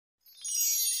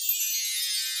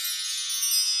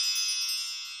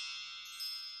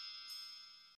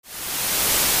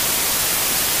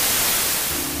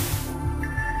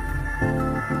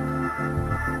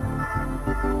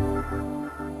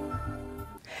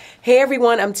Hey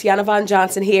everyone, I'm Tiana Von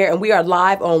Johnson here, and we are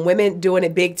live on Women Doing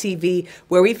It Big TV,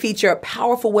 where we feature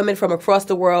powerful women from across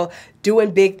the world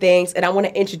doing big things. And I want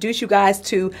to introduce you guys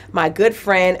to my good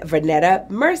friend, Vernetta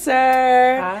Mercer.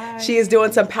 Hi. She is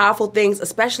doing some powerful things,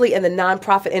 especially in the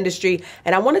nonprofit industry.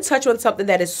 And I want to touch on something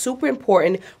that is super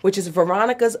important, which is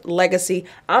Veronica's legacy.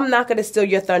 I'm not going to steal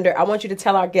your thunder. I want you to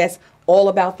tell our guests all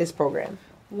about this program.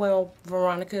 Well,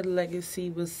 Veronica Legacy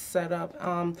was set up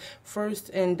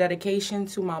first in dedication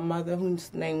to my mother,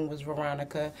 whose name was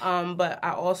Veronica. But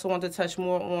I also want to touch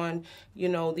more on,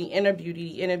 the inner beauty.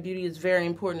 The inner beauty is very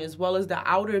important, as well as the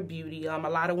outer beauty. A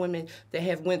lot of women that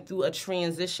have went through a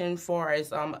transition far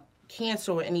as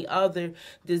cancer or any other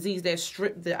disease that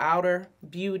strip the outer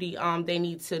beauty, they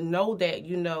need to know that,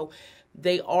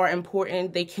 they are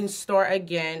important. They can start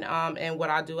again. And what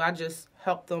I do, I just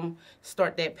help them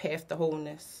start that path to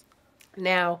wholeness.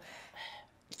 Now,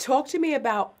 talk to me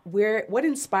about what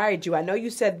inspired you. I know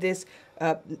you said this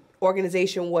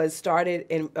organization was started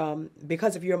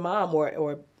because of your mom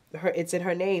or it's in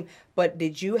her name, but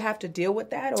did you have to deal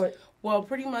with that? Or? Well,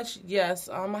 pretty much, yes.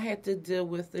 I had to deal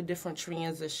with the different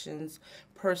transitions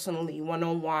personally,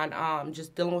 one-on-one,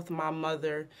 just dealing with my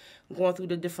mother, going through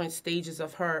the different stages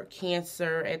of her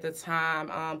cancer at the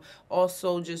time,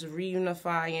 also just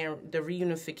reunifying, the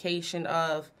reunification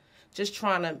of just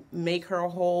trying to make her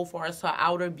whole for us, her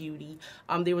outer beauty.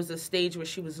 There was a stage where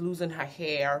she was losing her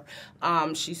hair.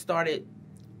 She started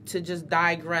to just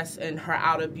digress in her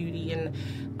outer beauty, and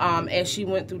as she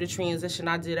went through the transition,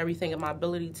 I did everything in my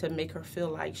ability to make her feel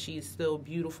like she's still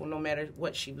beautiful no matter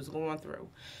what she was going through.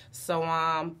 So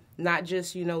not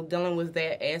just dealing with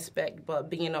that aspect, but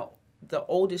being the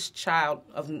oldest child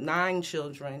of 9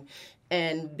 children,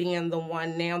 and being the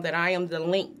one now that I am the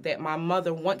link that my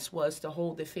mother once was to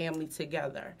hold the family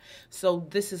together. So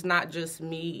this is not just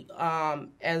me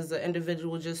as an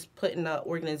individual just putting an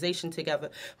organization together,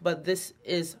 but this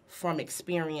is from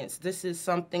experience. This is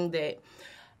something that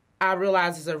I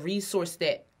realize is a resource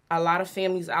that a lot of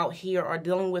families out here are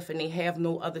dealing with, and they have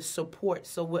no other support.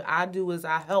 So what I do is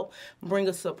I help bring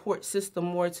a support system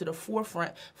more to the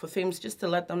forefront for families, just to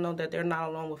let them know that they're not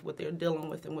alone with what they're dealing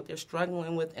with and what they're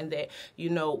struggling with, and that,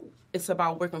 it's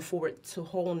about working forward to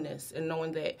wholeness and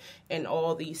knowing that in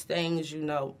all these things,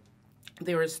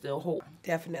 there is still hope.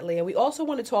 Definitely. And we also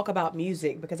want to talk about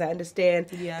music, because I understand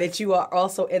Yes. that you are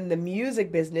also in the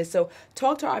music business. So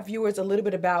talk to our viewers a little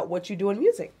bit about what you do in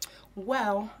music.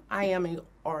 Well, I am an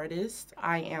artist.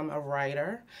 I am a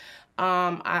writer.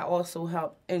 I also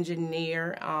help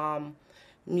engineer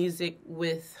music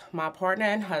with my partner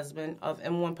and husband of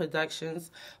M1 Productions,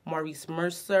 Vernetta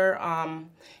Mercer.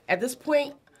 At this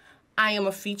point, I am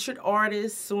a featured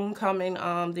artist, soon coming.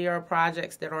 There are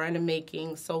projects that are in the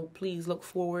making, so please look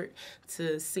forward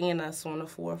to seeing us on the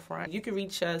forefront. You can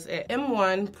reach us at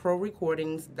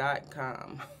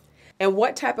m1prorecordings.com. And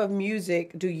what type of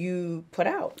music do you put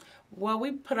out? Well,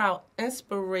 we put out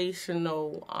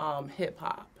inspirational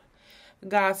hip-hop,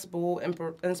 gospel,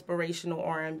 inspirational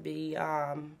R&B,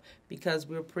 because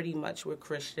we're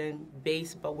Christian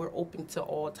based, but we're open to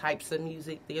all types of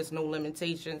music. There's no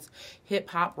limitations.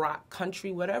 Hip-hop, rock,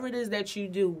 country, whatever it is that you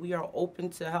do, we are open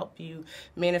to help you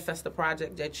manifest the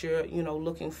project that you're,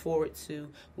 looking forward to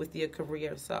with your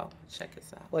career. So check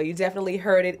us out. Well, you definitely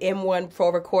heard it,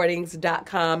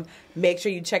 m1prorecordings.com. Make sure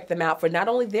you check them out for not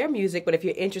only their music, but if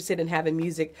you're interested in having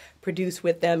music produced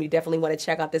with them, you definitely want to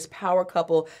check out this power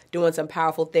couple doing some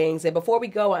powerful things. And before we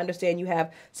go, I understand you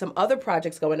have some other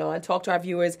projects going on. Talk to our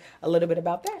viewers a little bit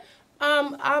about that.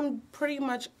 I'm pretty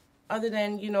much, other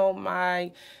than,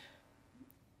 my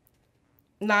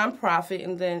nonprofit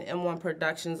and then M1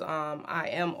 Productions, I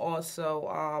am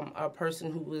also a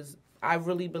person I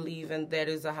really believe in that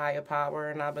is a higher power,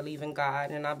 and I believe in God,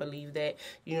 and I believe that,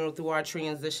 through our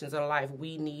transitions in life,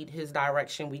 we need His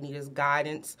direction, we need His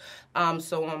guidance.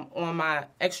 So on my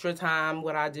extra time,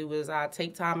 what I do is I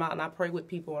take time out and I pray with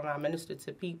people and I minister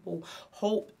to people,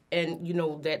 hope, and,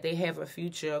 that they have a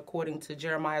future according to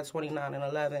Jeremiah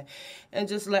 29:11, and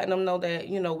just letting them know that,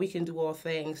 we can do all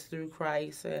things through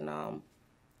Christ, and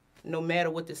no matter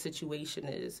what the situation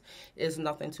is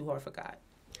nothing too hard for God.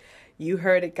 You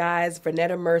heard it, guys.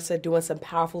 Vernetta Mercer doing some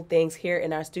powerful things here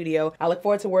in our studio. I look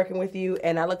forward to working with you,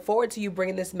 and I look forward to you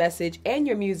bringing this message and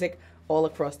your music all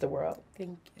across the world.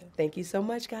 Thank you. Thank you so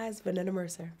much, guys. Vernetta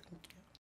Mercer. Thank you.